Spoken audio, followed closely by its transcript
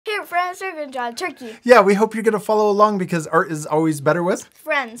your friends are gonna draw a turkey. Yeah, we hope you're gonna follow along because art is always better with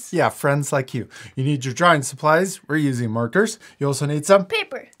Friends. yeah, friends like you. You need your drawing supplies. We're using markers. You also need some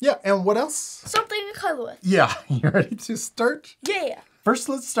Paper. Yeah, and what else? Something to color with. Yeah, you ready to start? Yeah. First,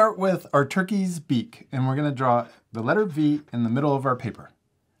 let's start with our turkey's beak, and we're gonna draw the letter V in the middle of our paper.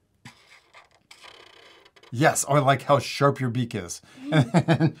 Yes, oh, I like how sharp your beak is.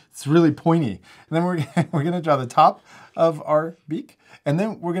 It's really pointy. And then we're gonna draw the top of our beak, and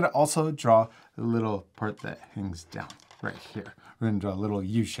then we're gonna also draw the little part that hangs down right here. We're gonna draw a little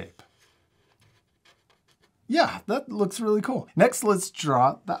U shape. Yeah, that looks really cool. Next, let's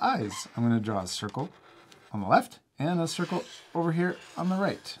draw the eyes. I'm gonna draw a circle on the left and a circle over here on the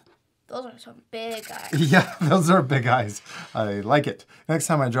right. Those are some big eyes. Yeah, those are big eyes. I like it. Next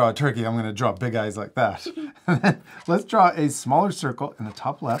time I draw a turkey, I'm gonna draw big eyes like that. And then let's draw a smaller circle in the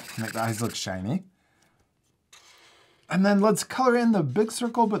top left to make the eyes look shiny. And then let's color in the big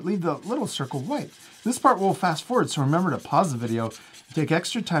circle, but leave the little circle white. This part will fast forward, so remember to pause the video and take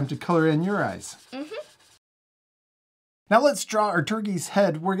extra time to color in your eyes. Now let's draw our turkey's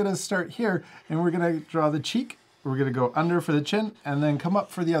head. We're gonna start here, and we're gonna draw the cheek. We're gonna go under for the chin, and then come up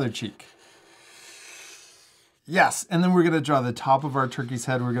for the other cheek. Yes, and then we're gonna draw the top of our turkey's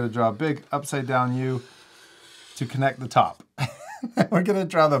head. We're gonna draw a big upside down U to connect the top. We're gonna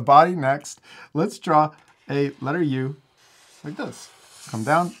draw the body next. Let's draw a letter U like this. Come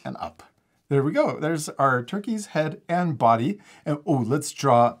down and up. There we go. There's our turkey's head and body. And oh, let's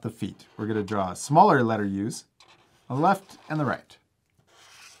draw the feet. We're gonna draw smaller letter U's on the left and the right.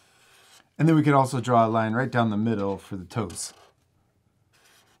 And then we can also draw a line right down the middle for the toes.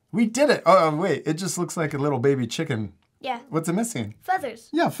 We did it. Oh, wait, it just looks like a little baby chicken. Yeah. What's it missing? Feathers.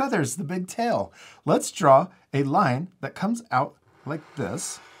 Yeah, feathers, the big tail. Let's draw a line that comes out like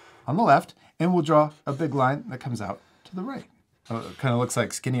this on the left, and we'll draw a big line that comes out to the right. Oh, it kind of looks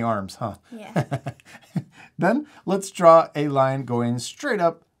like skinny arms, huh? Yeah. Then let's draw a line going straight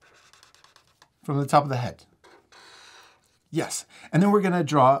up from the top of the head. Yes, and then we're gonna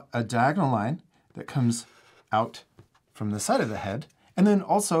draw a diagonal line that comes out from the side of the head, and then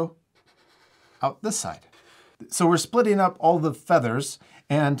also out this side. So we're splitting up all the feathers,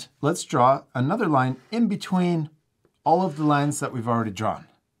 and let's draw another line in between all of the lines that we've already drawn.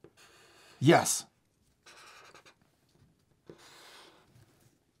 Yes.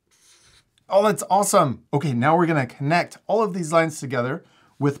 Oh, that's awesome. Okay, now we're gonna connect all of these lines together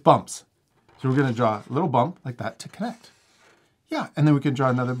with bumps. So we're gonna draw a little bump like that to connect. Yeah, and then we can draw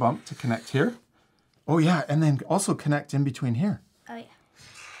another bump to connect here. Oh yeah, and then also connect in between here. Oh yeah.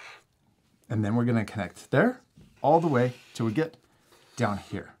 And then we're gonna connect there all the way till we get down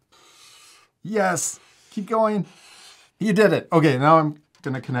here. Yes, keep going. You did it. Okay, now I'm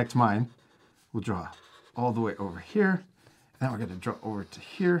gonna connect mine. We'll draw all the way over here. And then we're gonna draw over to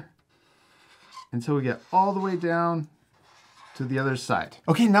here until we get all the way down to the other side.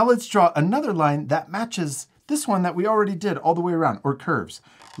 Okay, now let's draw another line that matches this one that we already did all the way around, or curves.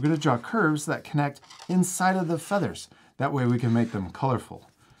 We're gonna draw curves that connect inside of the feathers. That way we can make them colorful.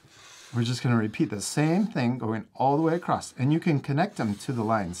 We're just gonna repeat the same thing going all the way across, and you can connect them to the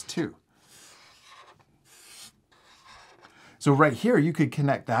lines too. So right here, you could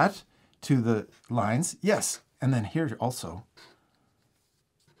connect that to the lines. Yes, and then here also.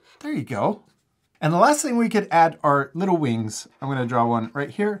 There you go. And the last thing we could add are little wings. I'm gonna draw one right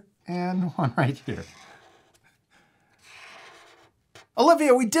here and one right here.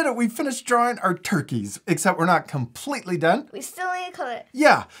 Olivia, we did it. We finished drawing our turkeys, except we're not completely done. We still need to color it.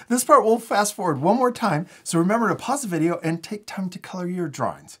 Yeah, this part we'll fast forward one more time, so remember to pause the video and take time to color your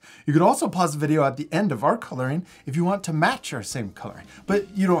drawings. You could also pause the video at the end of our coloring if you want to match our same coloring,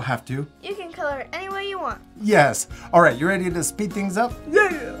 but you don't have to. You can color it any way you want. Yes. All right, you ready to speed things up?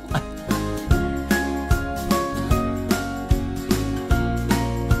 Yeah!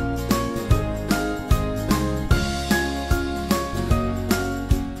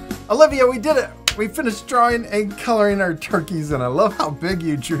 Olivia, we did it! We finished drawing and coloring our turkeys, and I love how big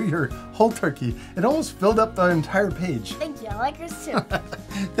you drew your whole turkey. It almost filled up the entire page. Thank you, I like yours too.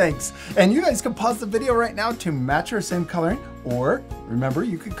 Thanks. And you guys can pause the video right now to match our same coloring, or remember,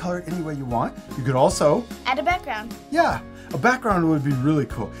 you could color it any way you want. You could also Add a background. Yeah, a background would be really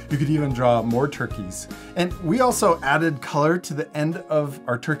cool. You could even draw more turkeys. And we also added color to the end of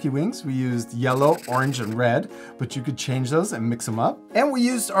our turkey wings. We used yellow, orange, and red, but you could change those and mix them up. And we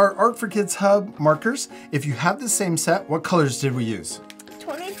used our Art for Kids Hub markers. If you have the same set, what colors did we use?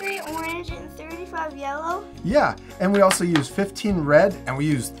 23 orange and 35 yellow. Yeah, and we also used 15 red, and we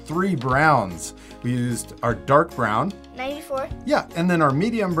used 3 browns. We used our dark brown. 94. Yeah, and then our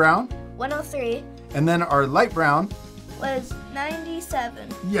medium brown. 103. And then our light brown. was 97.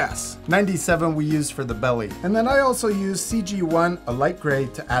 Yes, 97 we used for the belly. And then I also used CG1, a light gray,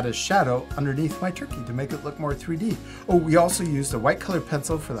 to add a shadow underneath my turkey to make it look more 3D. Oh, we also used a white colored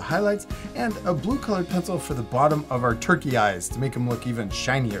pencil for the highlights and a blue colored pencil for the bottom of our turkey eyes to make them look even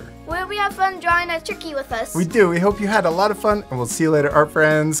shinier. Will we have fun drawing a turkey with us? We do. We hope you had a lot of fun, and we'll see you later, art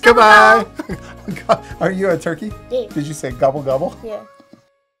friends. Goodbye. Are you a turkey? Yeah. Did you say gobble gobble? Yeah.